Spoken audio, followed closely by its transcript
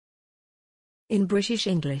In British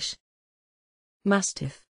English.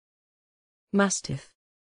 Mastiff. Mastiff.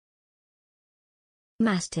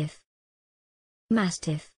 Mastiff.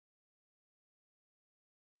 Mastiff.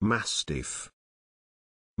 Mastiff.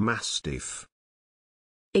 Mastiff.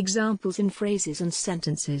 Examples in phrases and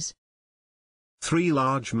sentences. 3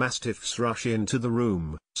 large mastiffs rush into the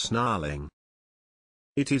room, snarling.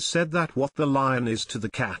 It is said that what the lion is to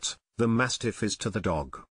the cat, the mastiff is to the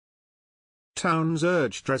dog. Towns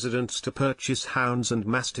urged residents to purchase hounds and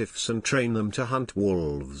mastiffs and train them to hunt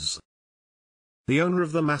wolves. The owner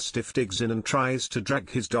of the mastiff digs in and tries to drag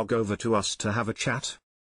his dog over to us to have a chat.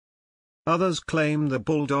 Others claim the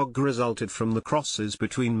bulldog resulted from the crosses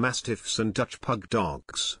between mastiffs and Dutch pug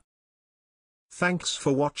dogs. Thanks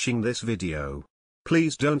for watching this video.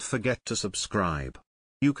 Please don't forget to subscribe.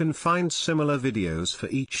 You can find similar videos for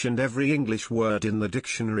each and every English word in the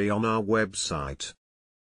dictionary on our website.